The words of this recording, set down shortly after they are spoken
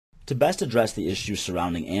To best address the issues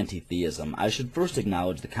surrounding anti-theism, I should first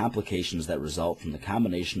acknowledge the complications that result from the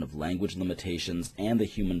combination of language limitations and the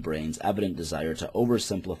human brain's evident desire to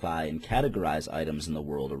oversimplify and categorize items in the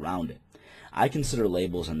world around it. I consider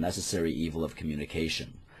labels a necessary evil of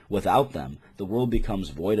communication. Without them, the world becomes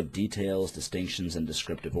void of details, distinctions, and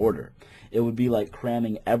descriptive order. It would be like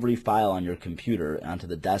cramming every file on your computer onto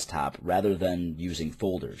the desktop rather than using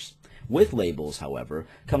folders. With labels, however,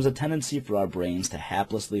 comes a tendency for our brains to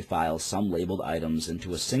haplessly file some labeled items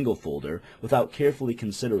into a single folder without carefully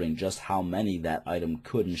considering just how many that item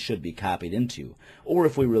could and should be copied into, or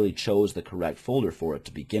if we really chose the correct folder for it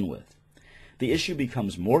to begin with. The issue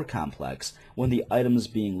becomes more complex when the items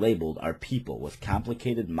being labeled are people with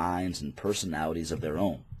complicated minds and personalities of their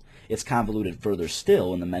own. It's convoluted further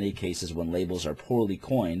still in the many cases when labels are poorly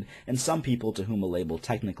coined, and some people to whom a label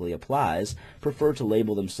technically applies prefer to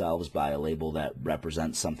label themselves by a label that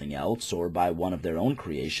represents something else or by one of their own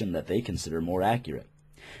creation that they consider more accurate.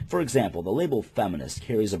 For example, the label feminist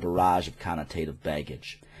carries a barrage of connotative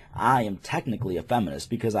baggage. I am technically a feminist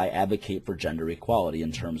because I advocate for gender equality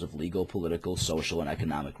in terms of legal, political, social, and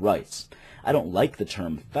economic rights. I don't like the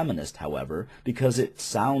term feminist, however, because it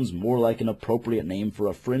sounds more like an appropriate name for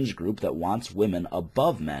a fringe group that wants women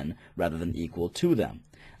above men rather than equal to them.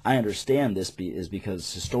 I understand this is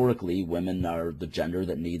because historically women are the gender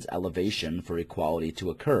that needs elevation for equality to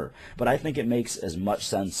occur, but I think it makes as much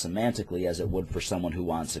sense semantically as it would for someone who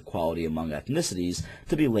wants equality among ethnicities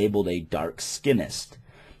to be labeled a dark-skinnist.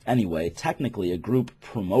 Anyway, technically a group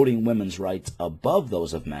promoting women's rights above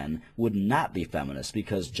those of men would not be feminist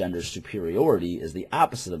because gender superiority is the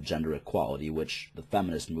opposite of gender equality, which the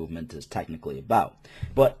feminist movement is technically about.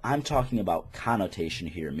 But I'm talking about connotation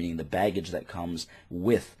here, meaning the baggage that comes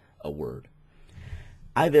with a word.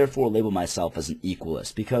 I therefore label myself as an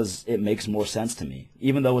equalist because it makes more sense to me.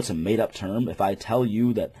 Even though it's a made-up term, if I tell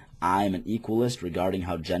you that I'm an equalist regarding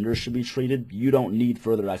how gender should be treated, you don't need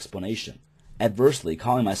further explanation. Adversely,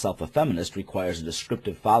 calling myself a feminist requires a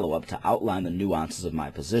descriptive follow-up to outline the nuances of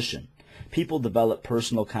my position. People develop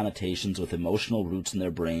personal connotations with emotional roots in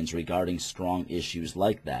their brains regarding strong issues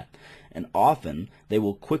like that, and often they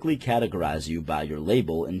will quickly categorize you by your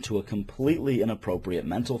label into a completely inappropriate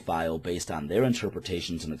mental file based on their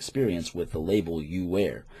interpretations and experience with the label you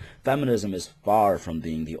wear. Feminism is far from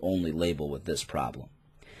being the only label with this problem.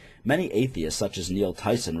 Many atheists, such as Neil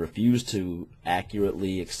Tyson, refuse to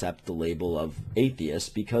accurately accept the label of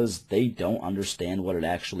atheist because they don't understand what it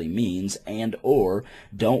actually means and or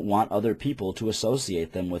don't want other people to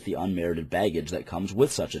associate them with the unmerited baggage that comes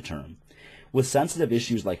with such a term. With sensitive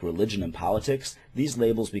issues like religion and politics, these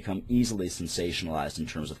labels become easily sensationalized in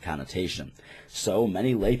terms of connotation. So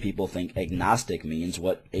many lay people think agnostic means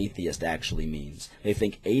what atheist actually means. They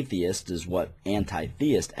think atheist is what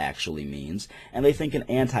anti-theist actually means, and they think an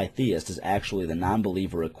anti-theist is actually the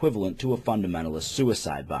non-believer equivalent to a fundamentalist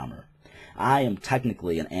suicide bomber. I am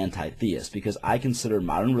technically an anti-theist because I consider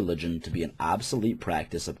modern religion to be an obsolete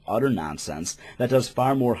practice of utter nonsense that does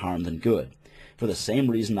far more harm than good. For the same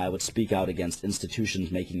reason I would speak out against institutions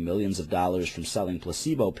making millions of dollars from selling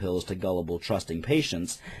placebo pills to gullible, trusting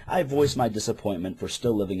patients, I voice my disappointment for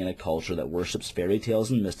still living in a culture that worships fairy tales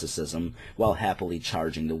and mysticism while happily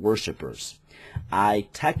charging the worshippers. I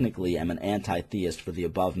technically am an anti-theist for the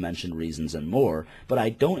above-mentioned reasons and more, but I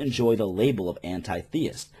don't enjoy the label of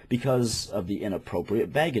anti-theist because of the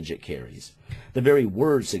inappropriate baggage it carries. The very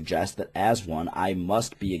word suggests that as one, I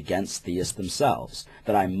must be against theists themselves,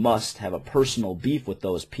 that I must have a personal beef with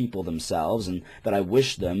those people themselves, and that I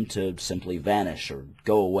wish them to simply vanish or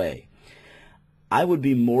go away. I would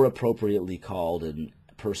be more appropriately called a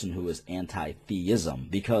person who is anti-theism,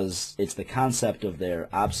 because it's the concept of their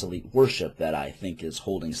obsolete worship that I think is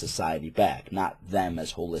holding society back, not them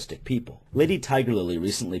as holistic people. Lady Tigerlily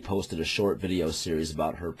recently posted a short video series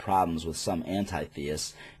about her problems with some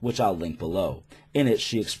anti-theists, which I'll link below. In it,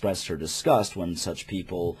 she expressed her disgust when such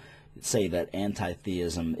people say that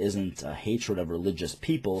anti-theism isn't a hatred of religious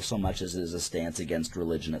people so much as it is a stance against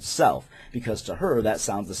religion itself, because to her that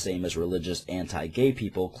sounds the same as religious anti-gay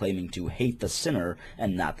people claiming to hate the sinner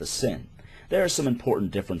and not the sin. There are some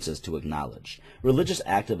important differences to acknowledge. Religious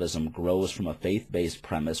activism grows from a faith-based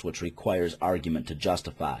premise which requires argument to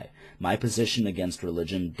justify. My position against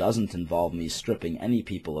religion doesn't involve me stripping any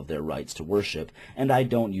people of their rights to worship, and I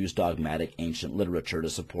don't use dogmatic ancient literature to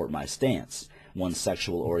support my stance. One's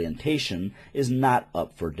sexual orientation is not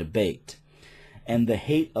up for debate. And the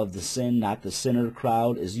hate of the sin, not the sinner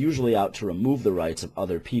crowd is usually out to remove the rights of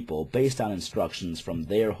other people based on instructions from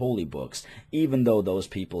their holy books, even though those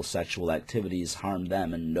people's sexual activities harm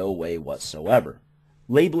them in no way whatsoever.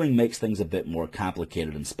 Labeling makes things a bit more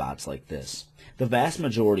complicated in spots like this. The vast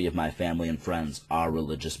majority of my family and friends are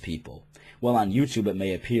religious people. While on YouTube it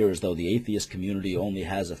may appear as though the atheist community only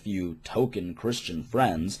has a few token Christian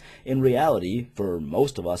friends, in reality, for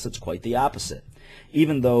most of us, it's quite the opposite.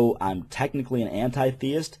 Even though I'm technically an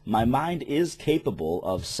anti-theist, my mind is capable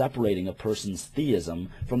of separating a person's theism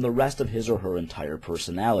from the rest of his or her entire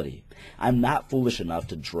personality. I'm not foolish enough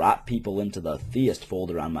to drop people into the theist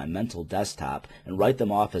folder on my mental desktop and write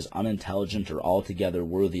them off as unintelligent or altogether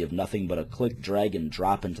worthy of nothing but a click, drag, and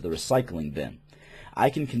drop into the recycling bin. I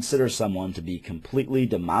can consider someone to be completely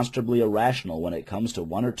demonstrably irrational when it comes to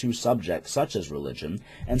one or two subjects such as religion,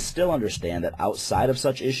 and still understand that outside of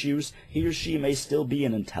such issues, he or she may still be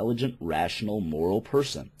an intelligent, rational, moral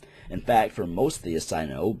person. In fact, for most theists I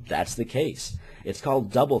know, that's the case. It's called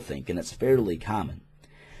doublethink, and it's fairly common.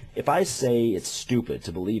 If I say it's stupid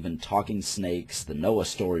to believe in talking snakes, the Noah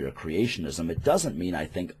story, or creationism, it doesn't mean I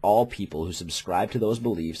think all people who subscribe to those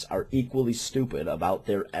beliefs are equally stupid about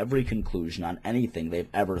their every conclusion on anything they've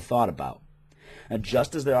ever thought about. And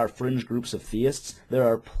just as there are fringe groups of theists, there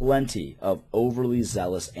are plenty of overly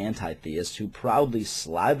zealous anti-theists who proudly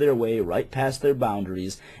slide their way right past their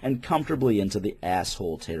boundaries and comfortably into the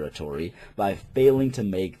asshole territory by failing to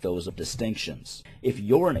make those distinctions. If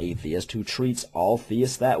you're an atheist who treats all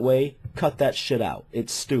theists that way, cut that shit out.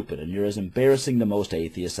 It's stupid, and you're as embarrassing to most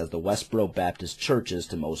atheists as the Westboro Baptist Church is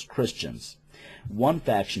to most Christians. One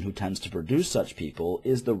faction who tends to produce such people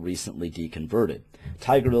is the recently deconverted.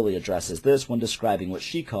 Tiger Lily addresses this when describing what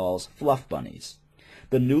she calls fluff bunnies.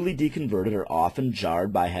 The newly deconverted are often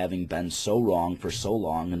jarred by having been so wrong for so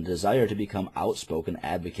long and desire to become outspoken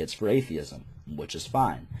advocates for atheism, which is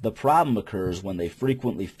fine. The problem occurs when they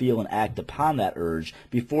frequently feel and act upon that urge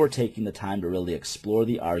before taking the time to really explore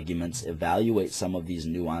the arguments, evaluate some of these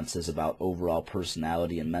nuances about overall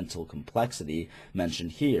personality and mental complexity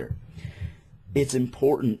mentioned here. It's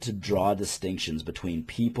important to draw distinctions between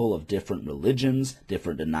people of different religions,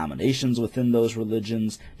 different denominations within those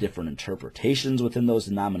religions, different interpretations within those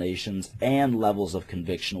denominations, and levels of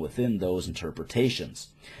conviction within those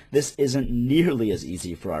interpretations. This isn't nearly as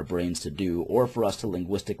easy for our brains to do or for us to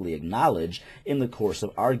linguistically acknowledge in the course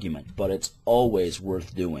of argument, but it's always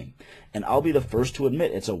worth doing. And I'll be the first to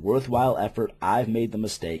admit it's a worthwhile effort I've made the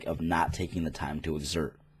mistake of not taking the time to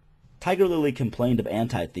exert. Tiger Lily complained of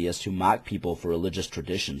anti-theists who mock people for religious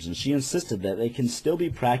traditions, and she insisted that they can still be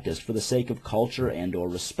practiced for the sake of culture and or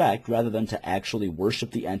respect rather than to actually worship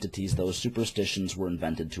the entities those superstitions were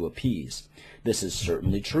invented to appease. This is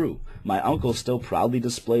certainly true. My uncle still proudly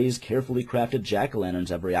displays carefully crafted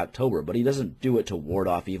jack-o'-lanterns every October, but he doesn't do it to ward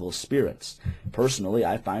off evil spirits. Personally,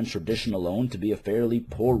 I find tradition alone to be a fairly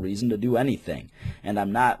poor reason to do anything, and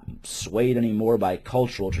I'm not swayed any more by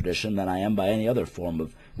cultural tradition than I am by any other form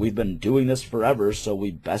of "we've been doing this forever, so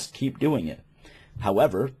we best keep doing it."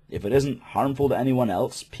 However, if it isn't harmful to anyone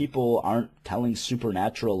else, people aren't telling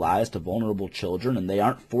supernatural lies to vulnerable children, and they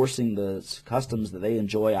aren't forcing the customs that they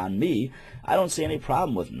enjoy on me, I don't see any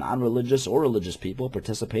problem with non-religious or religious people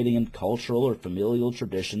participating in cultural or familial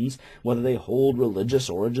traditions, whether they hold religious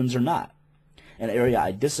origins or not. An area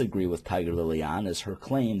I disagree with Tiger Lily on is her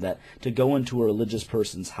claim that to go into a religious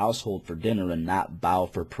person's household for dinner and not bow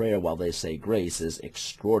for prayer while they say grace is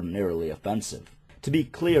extraordinarily offensive. To be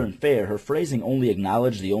clear and fair, her phrasing only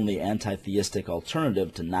acknowledged the only anti-theistic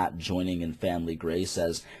alternative to not joining in family grace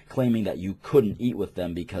as claiming that you couldn't eat with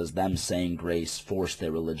them because them saying grace forced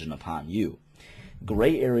their religion upon you.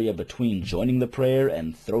 Gray area between joining the prayer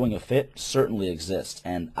and throwing a fit certainly exists,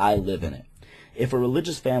 and I live in it. If a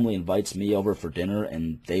religious family invites me over for dinner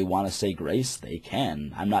and they want to say grace, they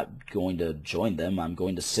can. I'm not going to join them. I'm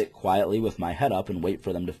going to sit quietly with my head up and wait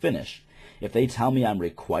for them to finish. If they tell me I'm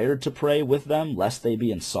required to pray with them lest they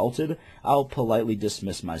be insulted, I'll politely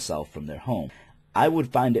dismiss myself from their home. I would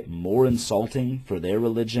find it more insulting for their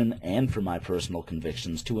religion and for my personal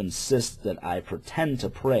convictions to insist that I pretend to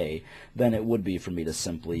pray than it would be for me to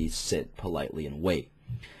simply sit politely and wait.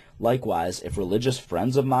 Likewise, if religious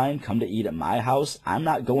friends of mine come to eat at my house, I'm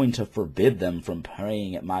not going to forbid them from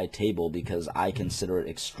praying at my table because I consider it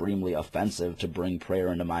extremely offensive to bring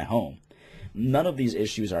prayer into my home. None of these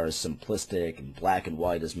issues are as simplistic and black and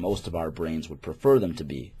white as most of our brains would prefer them to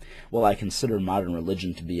be. While I consider modern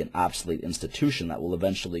religion to be an obsolete institution that will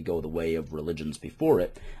eventually go the way of religions before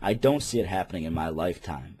it, I don't see it happening in my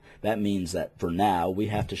lifetime. That means that for now we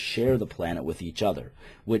have to share the planet with each other,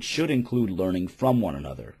 which should include learning from one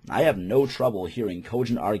another. I have no trouble hearing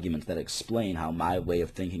cogent arguments that explain how my way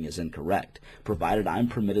of thinking is incorrect, provided I'm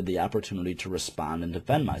permitted the opportunity to respond and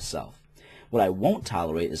defend myself. What I won't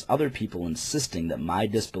tolerate is other people insisting that my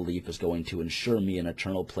disbelief is going to ensure me an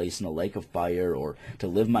eternal place in a lake of fire, or to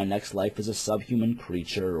live my next life as a subhuman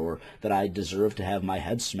creature, or that I deserve to have my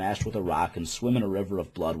head smashed with a rock and swim in a river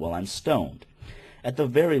of blood while I'm stoned. At the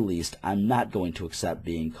very least, I'm not going to accept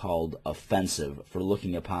being called offensive for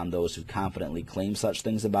looking upon those who confidently claim such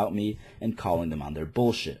things about me and calling them on their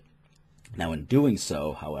bullshit. Now, in doing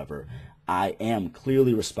so, however, I am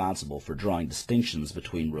clearly responsible for drawing distinctions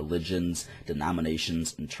between religions,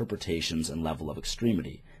 denominations, interpretations, and level of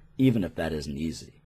extremity, even if that isn't easy.